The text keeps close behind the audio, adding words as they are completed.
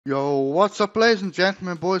Yo, what's up ladies and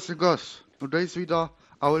gentlemen, boys and girls? Today's video,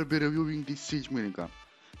 I will be reviewing this siege minigun.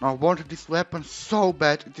 Now I wanted this weapon so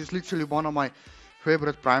bad, it is literally one of my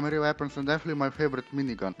favorite primary weapons and definitely my favorite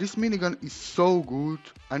minigun. This minigun is so good.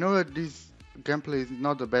 I know that this gameplay is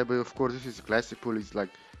not the bad, but of course this is a classic pool, it's like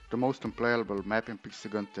the most unplayable map in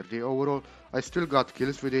Pixel 3D overall. I still got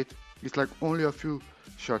kills with it. It's like only a few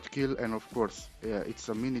shot kill and of course it's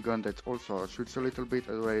a minigun that also shoots a little bit,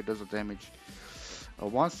 otherwise it does a damage.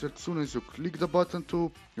 Once as soon as you click the button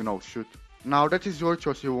to, shoot. Now that is your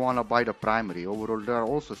choice, you wanna buy the primary. Overall there are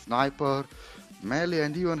also sniper, melee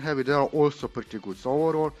and even heavy, they are also pretty good. So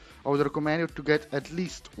overall I would recommend you to get at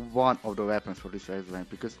least one of the weapons for this event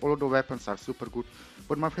because all of the weapons are super good.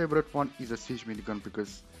 But my favorite one is a siege minigun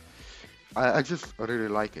because I just really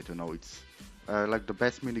like it, it's like the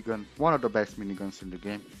best minigun, one of the best miniguns in the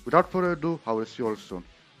game. Without further ado, I will see you all soon.